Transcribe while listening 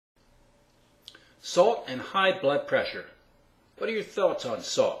Salt and high blood pressure. What are your thoughts on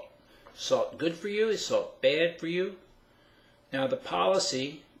salt? Salt good for you? Is salt bad for you? Now the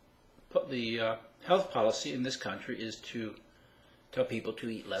health policy in this country is to tell people to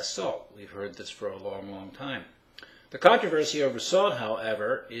eat less salt. We've heard this for a long, long time. The controversy over salt,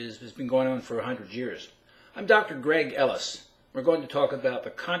 however, has been going on for 100 years. I'm Dr. Greg Ellis. We're going to talk about the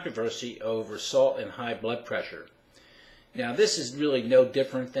controversy over salt and high blood pressure. Now this is really no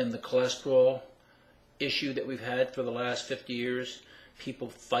different than the cholesterol issue that we've had for the last 50 years. People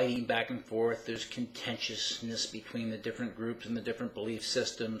fighting back and forth. There's contentiousness between the different groups and the different belief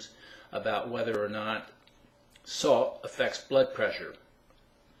systems about whether or not salt affects blood pressure.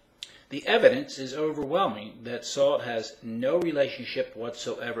 The evidence is overwhelming that salt has no relationship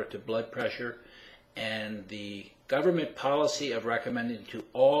whatsoever to blood pressure, and the government policy of recommending to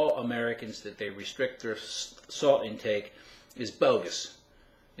all Americans that they restrict their salt intake is bogus.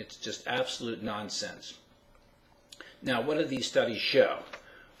 It's just absolute nonsense. Now, what do these studies show?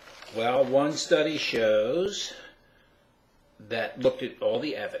 Well, one study shows that looked at all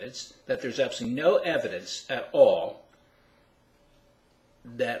the evidence, that there's absolutely no evidence at all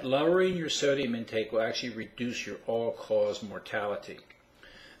that lowering your sodium intake will actually reduce your all-cause mortality.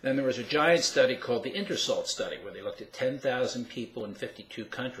 Then there was a giant study called the InterSalt study, where they looked at 10,000 people in 52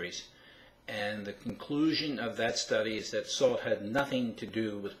 countries. And the conclusion of that study is that salt had nothing to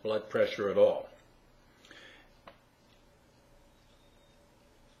do with blood pressure at all.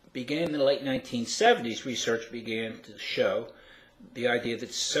 Began in the late 1970s, research began to show the idea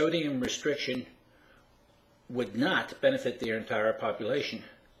that sodium restriction would not benefit the entire population.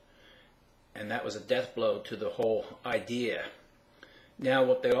 And that was a death blow to the whole idea. Now,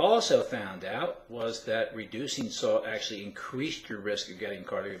 what they also found out was that reducing salt actually increased your risk of getting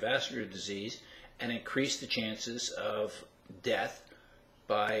cardiovascular disease and increased the chances of death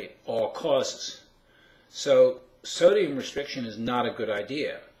by all causes. So sodium restriction is not a good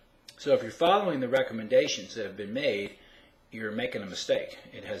idea. So if you're following the recommendations that have been made, you're making a mistake.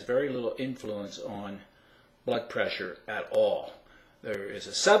 It has very little influence on blood pressure at all. There is a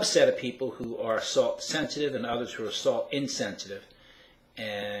subset of people who are salt sensitive and others who are salt insensitive,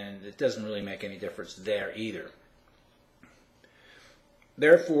 and it doesn't really make any difference there either.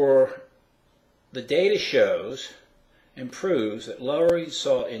 Therefore, the data shows and proves that lowering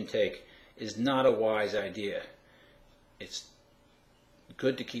salt intake is not a wise idea. It's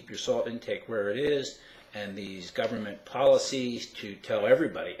good to keep your salt intake where it is, and these government policies to tell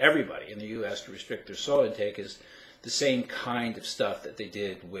everybody in the U.S. to restrict their salt intake is the same kind of stuff that they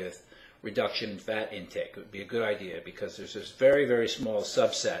did with reduction in fat intake. It would be a good idea because there's this very, very small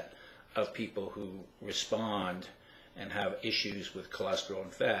subset of people who respond and have issues with cholesterol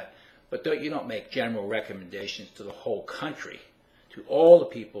and fat. But you don't make general recommendations to the whole country, to all the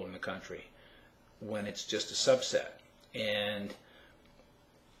people in the country, when it's just a subset. And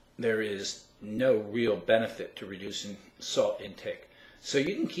there is no real benefit to reducing salt intake. So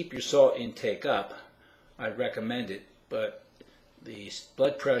you can keep your salt intake up. I recommend it, but the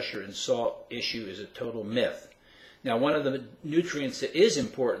blood pressure and salt issue is a total myth. Now, one of the nutrients that is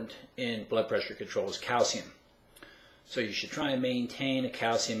important in blood pressure control is calcium. So you should try and maintain a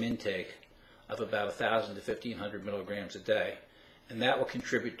calcium intake of about 1,000 to 1,500 milligrams a day, and that will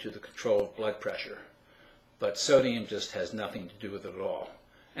contribute to the control of blood pressure. But sodium just has nothing to do with it at all.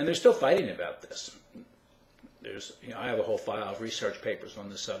 And they're still fighting about this. I have a whole file of research papers on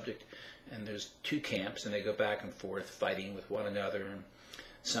this subject, and there's two camps, and they go back and forth fighting with one another, and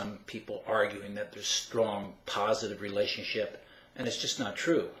some people arguing that there's strong positive relationship, and it's just not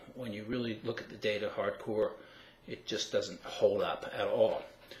true. When you really look at the data hardcore, it just doesn't hold up at all.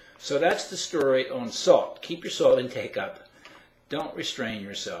 So that's the story on salt. Keep your salt intake up. Don't restrain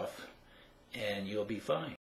yourself, and you'll be fine.